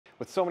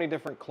With so many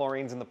different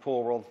chlorines in the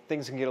pool world,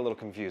 things can get a little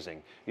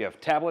confusing. You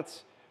have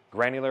tablets,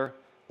 granular,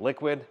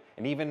 liquid,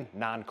 and even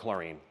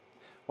non-chlorine.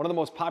 One of the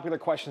most popular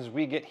questions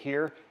we get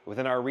here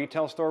within our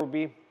retail store would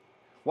be,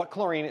 what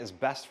chlorine is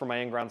best for my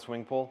in-ground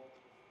swimming pool?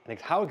 And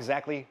how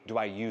exactly do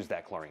I use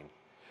that chlorine?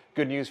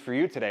 Good news for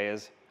you today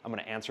is I'm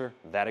going to answer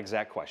that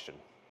exact question.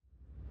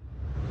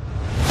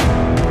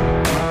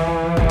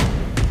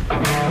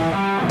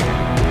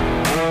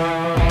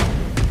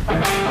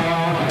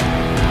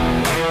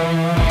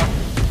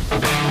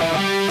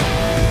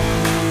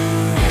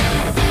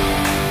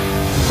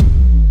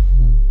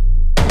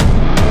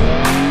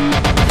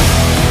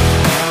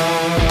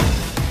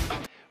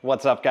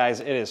 What's up,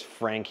 guys? It is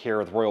Frank here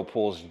with Royal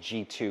Pool's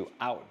G2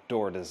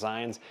 Outdoor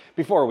Designs.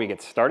 Before we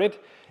get started,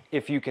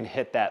 if you can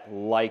hit that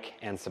like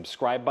and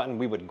subscribe button,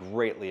 we would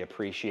greatly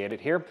appreciate it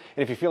here.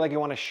 And if you feel like you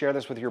want to share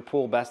this with your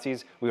pool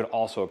besties, we would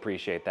also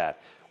appreciate that.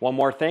 One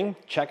more thing,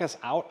 check us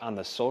out on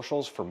the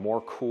socials for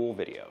more cool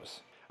videos.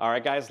 All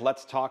right, guys,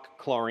 let's talk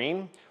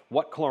chlorine.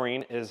 What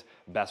chlorine is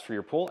best for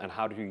your pool and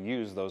how do you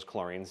use those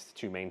chlorines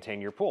to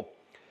maintain your pool?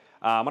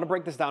 I'm going to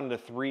break this down into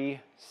 3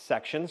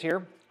 sections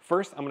here.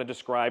 First, I'm going to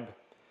describe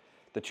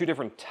the 2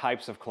 different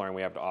types of chlorine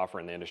we have to offer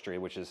in the industry,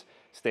 which is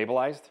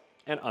stabilized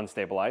and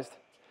unstabilized.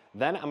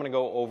 Then I'm going to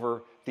go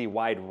over the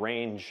wide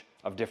range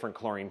of different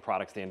chlorine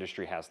products the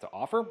industry has to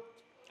offer.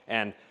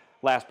 And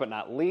last but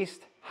not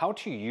least, how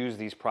to use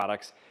these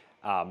products.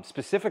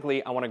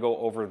 Specifically, I want to go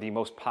over the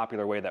most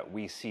popular way that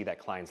we see that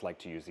clients like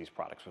to use these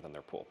products within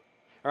their pool.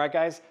 All right,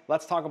 guys,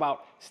 let's talk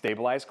about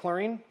stabilized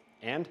chlorine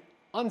and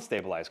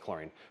unstabilized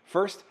chlorine.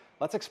 First,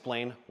 let's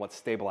explain what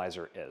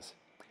stabilizer is.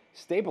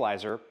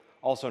 Stabilizer,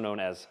 also known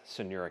as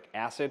cyanuric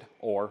acid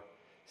or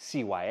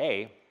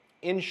CYA,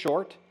 in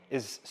short,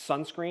 is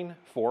sunscreen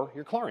for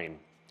your chlorine.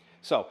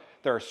 So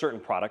there are certain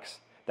products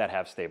that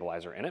have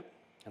stabilizer in it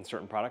and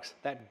certain products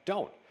that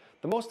don't.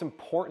 The most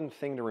important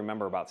thing to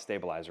remember about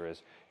stabilizer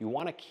is you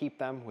want to keep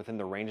them within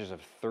the ranges of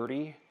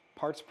 30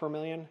 parts per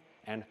million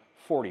and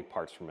 40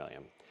 parts per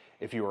million.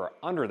 If you are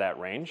under that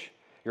range,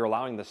 you're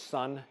allowing the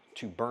sun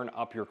to burn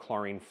up your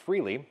chlorine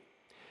freely.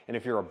 And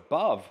if you're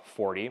above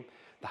 40,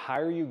 the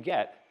higher you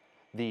get,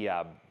 the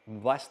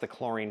less the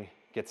chlorine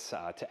gets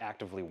to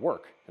actively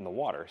work in the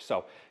water.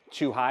 So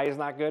too high is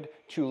not good,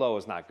 too low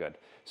is not good.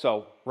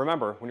 So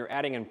remember, when you're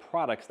adding in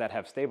products that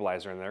have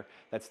stabilizer in there,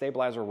 that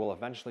stabilizer will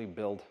eventually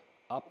build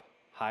up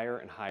higher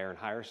and higher and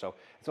higher. So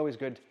it's always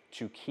good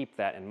to keep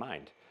that in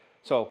mind.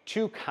 So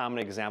 2 common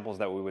examples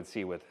that we would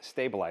see with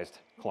stabilized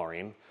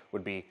chlorine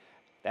would be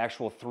the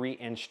actual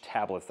 3-inch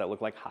tablets that look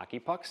like hockey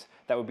pucks.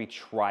 That would be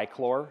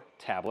trichlor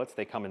tablets.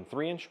 They come in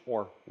 3-inch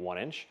or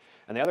 1-inch.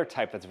 And the other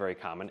type that's very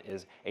common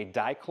is a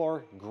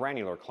dichlor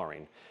granular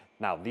chlorine.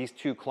 Now, these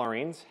 2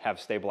 chlorines have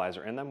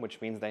stabilizer in them,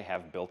 which means they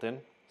have built-in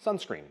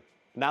sunscreen.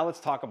 Now let's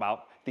talk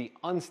about the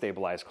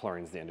unstabilized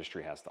chlorines the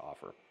industry has to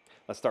offer.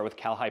 Let's start with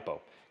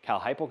Cal-Hypo.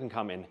 Cal-Hypo can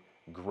come in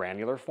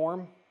granular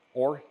form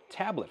or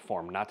tablet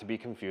form, not to be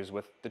confused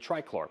with the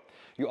trichlor.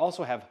 You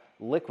also have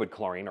liquid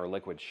chlorine or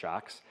liquid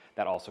shocks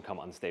that also come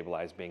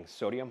unstabilized, being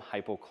sodium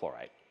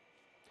hypochlorite.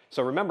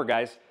 So remember,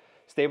 guys,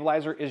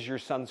 stabilizer is your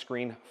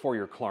sunscreen for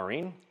your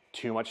chlorine.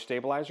 Too much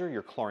stabilizer,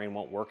 your chlorine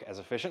won't work as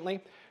efficiently.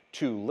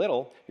 Too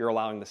little, you're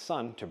allowing the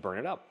sun to burn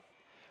it up.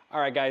 All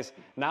right, guys,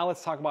 now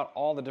let's talk about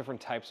all the different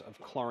types of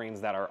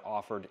chlorines that are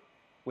offered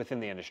within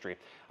the industry.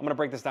 I'm going to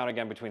break this down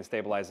again between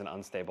stabilized and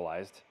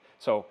unstabilized.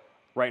 So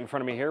right in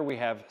front of me here, we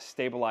have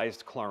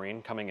stabilized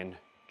chlorine coming in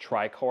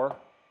trichlor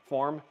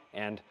form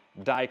and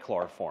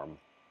dichlor form.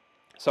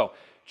 So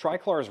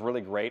trichlor is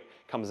really great,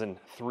 comes in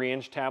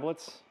 3-inch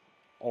tablets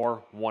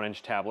or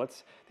 1-inch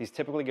tablets. These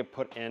typically get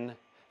put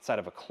inside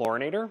of a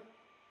chlorinator,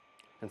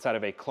 inside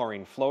of a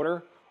chlorine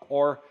floater,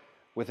 or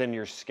within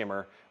your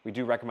skimmer. We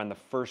do recommend the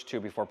first 2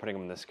 before putting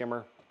them in the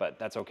skimmer, but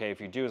that's okay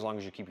if you do, as long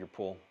as you keep your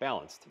pool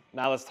balanced.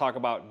 Now let's talk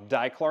about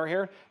dichlor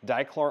here.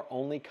 Dichlor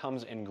only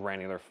comes in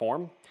granular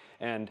form,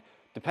 and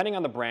depending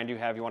on the brand you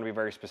have, you want to be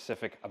very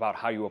specific about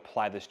how you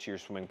apply this to your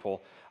swimming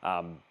pool.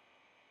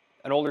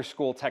 An older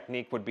school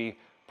technique would be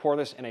pour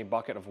this in a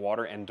bucket of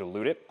water and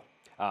dilute it.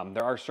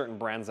 There are certain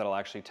brands that will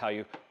actually tell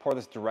you pour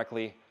this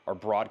directly or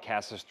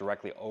broadcast this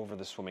directly over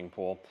the swimming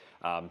pool,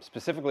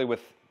 specifically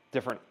with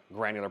different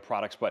granular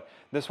products. But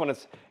this one,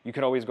 you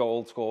could always go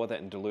old school with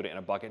it and dilute it in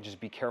a bucket. Just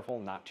be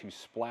careful not to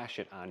splash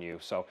it on you.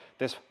 So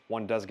this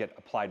one does get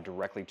applied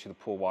directly to the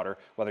pool water,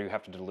 whether you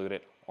have to dilute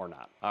it or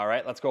not. All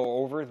right, let's go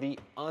over the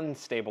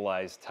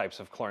unstabilized types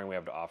of chlorine we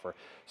have to offer.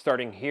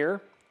 Starting here,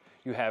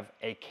 you have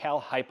a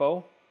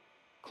Cal-Hypo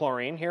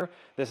chlorine here.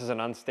 This is an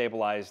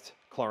unstabilized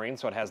chlorine,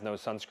 so it has no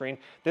sunscreen.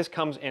 This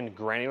comes in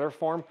granular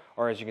form,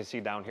 or as you can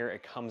see down here,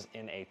 it comes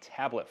in a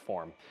tablet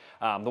form.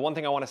 The one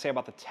thing I want to say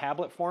about the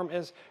tablet form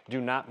is do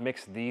not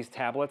mix these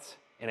tablets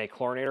in a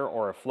chlorinator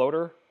or a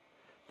floater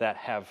that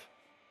have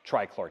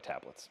trichlor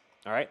tablets.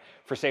 All right,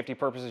 for safety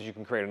purposes, you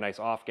can create a nice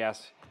off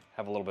gas,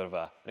 have a little bit of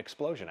an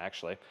explosion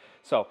actually.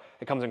 So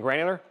it comes in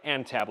granular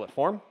and tablet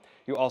form.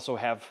 You also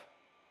have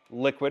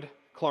liquid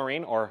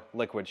chlorine or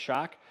liquid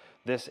shock.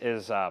 This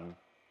is 12%,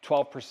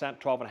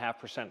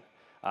 12.5%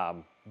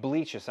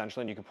 bleach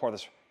essentially, and you can pour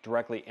this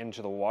directly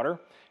into the water, and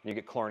you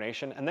get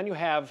chlorination. And then you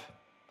have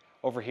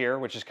over here,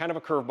 which is kind of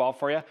a curveball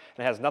for you, and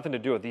it has nothing to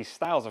do with these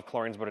styles of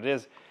chlorines, but it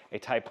is a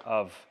type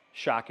of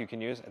shock you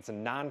can use. It's a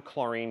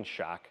non-chlorine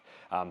shock.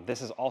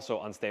 This is also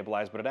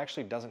unstabilized, but it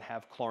actually doesn't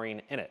have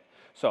chlorine in it.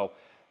 So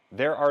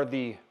there are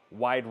the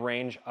wide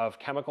range of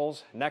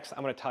chemicals. Next,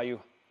 I'm going to tell you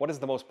what is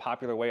the most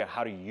popular way on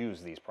how to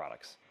use these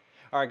products.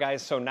 All right,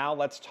 guys, so now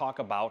let's talk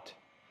about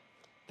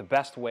the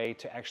best way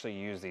to actually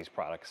use these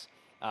products.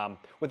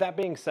 With that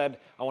being said,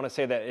 I want to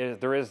say that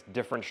there is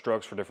different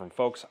strokes for different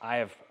folks. I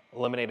have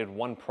eliminated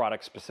one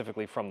product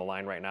specifically from the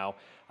line right now,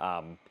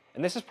 and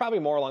this is probably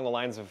more along the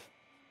lines of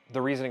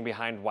the reasoning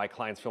behind why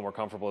clients feel more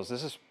comfortable. Is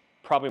this is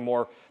probably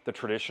more the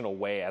traditional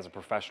way as a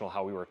professional,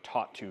 how we were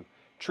taught to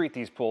treat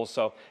these pools.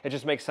 So it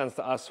just makes sense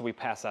to us, so we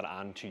pass that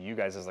on to you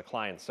guys as the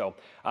clients. So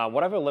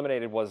what I've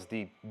eliminated was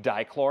the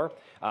dichlor.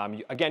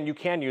 Again, you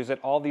can use it.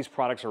 All these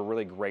products are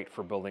really great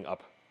for building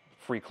up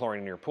free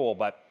chlorine in your pool,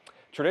 but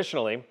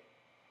traditionally,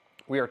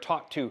 we are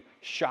taught to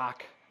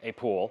shock a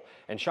pool,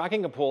 and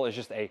shocking a pool is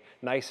just a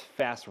nice,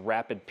 fast,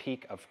 rapid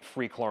peak of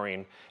free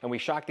chlorine, and we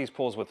shock these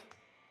pools with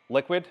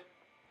liquid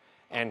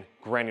and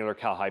granular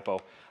cal hypo.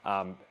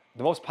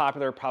 The most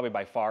popular, probably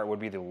by far, would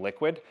be the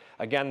liquid.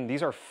 Again,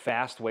 these are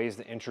fast ways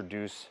to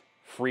introduce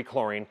free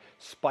chlorine,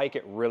 spike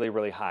it really,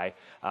 really high.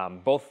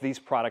 Both these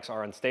products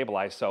are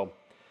unstabilized, so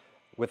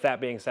with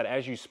that being said,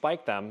 as you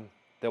spike them,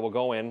 they will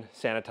go in,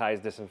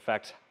 sanitize,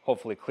 disinfect,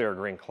 hopefully clear a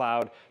green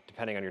cloud,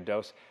 depending on your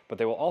dose, but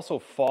they will also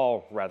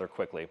fall rather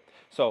quickly.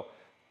 So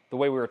the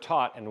way we were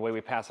taught and the way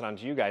we pass it on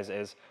to you guys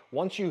is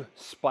once you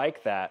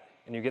spike that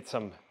and you get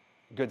some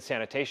good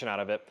sanitation out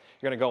of it,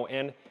 you're gonna go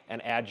in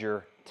and add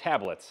your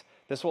tablets.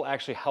 This will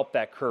actually help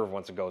that curve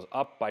once it goes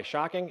up by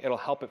shocking. It'll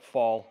help it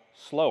fall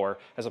slower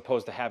as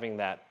opposed to having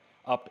that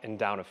up and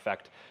down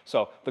effect.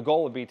 So the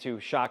goal would be to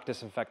shock,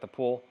 disinfect the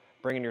pool,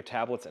 bring in your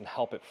tablets and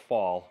help it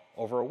fall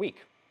over a week.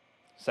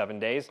 7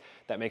 days.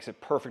 That makes it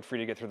perfect for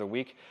you to get through the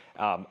week.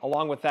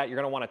 Along with that, you're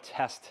going to want to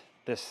test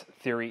this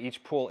theory.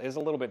 Each pool is a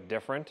little bit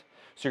different,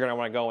 so you're going to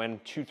want to go in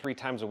 2-3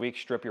 times a week,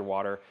 strip your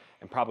water,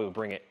 and probably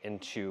bring it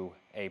into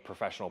a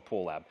professional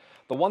pool lab.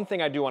 The one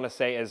thing I do want to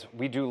say is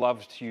we do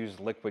love to use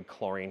liquid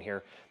chlorine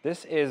here.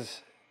 This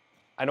is,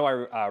 I know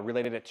I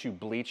related it to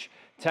bleach.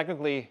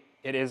 Technically,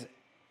 it is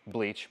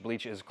bleach.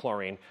 Bleach is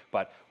chlorine,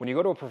 but when you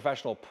go to a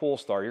professional pool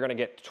store, you're going to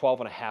get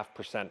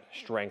 12.5%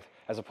 strength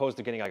as opposed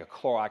to getting like a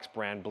Clorox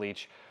brand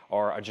bleach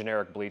or a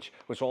generic bleach,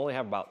 which will only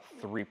have about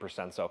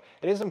 3%. So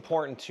it is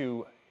important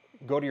to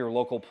go to your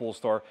local pool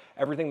store.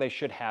 Everything they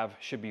should have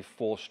should be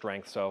full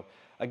strength. So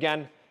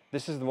again,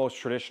 this is the most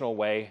traditional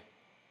way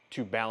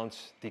to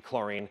balance the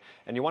chlorine,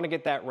 and you want to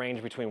get that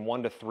range between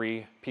 1 to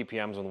 3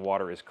 ppms when the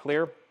water is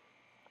clear.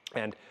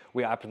 And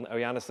we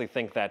honestly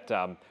think that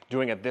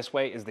doing it this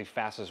way is the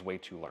fastest way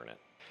to learn it.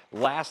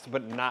 Last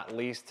but not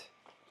least,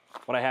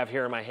 what I have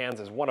here in my hands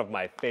is one of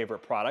my favorite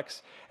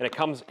products, and it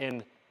comes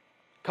in a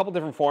couple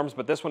different forms,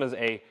 but this one is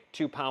a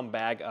 2-pound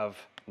bag of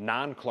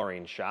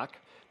non-chlorine shock.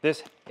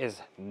 This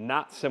is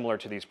not similar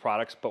to these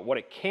products, but what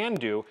it can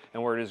do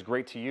and where it is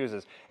great to use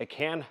is it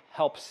can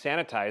help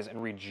sanitize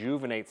and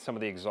rejuvenate some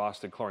of the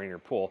exhausted chlorine in your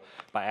pool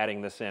by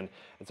adding this in.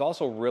 It's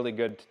also really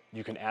good,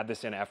 you can add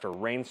this in after a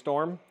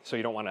rainstorm, so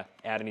you don't want to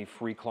add any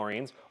free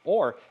chlorines.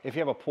 Or if you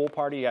have a pool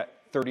party, you got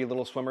 30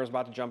 little swimmers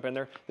about to jump in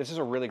there, this is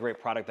a really great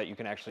product that you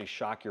can actually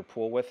shock your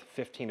pool with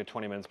 15 to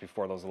 20 minutes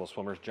before those little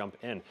swimmers jump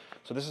in.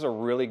 So this is a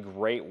really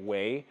great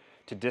way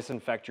to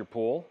disinfect your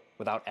pool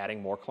without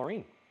adding more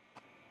chlorine.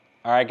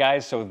 All right,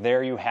 guys, so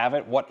there you have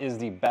it. What is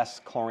the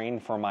best chlorine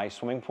for my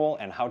swimming pool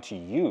and how to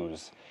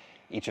use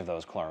each of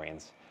those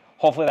chlorines.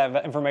 Hopefully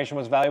that information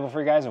was valuable for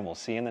you guys, and we'll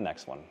see you in the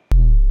next one.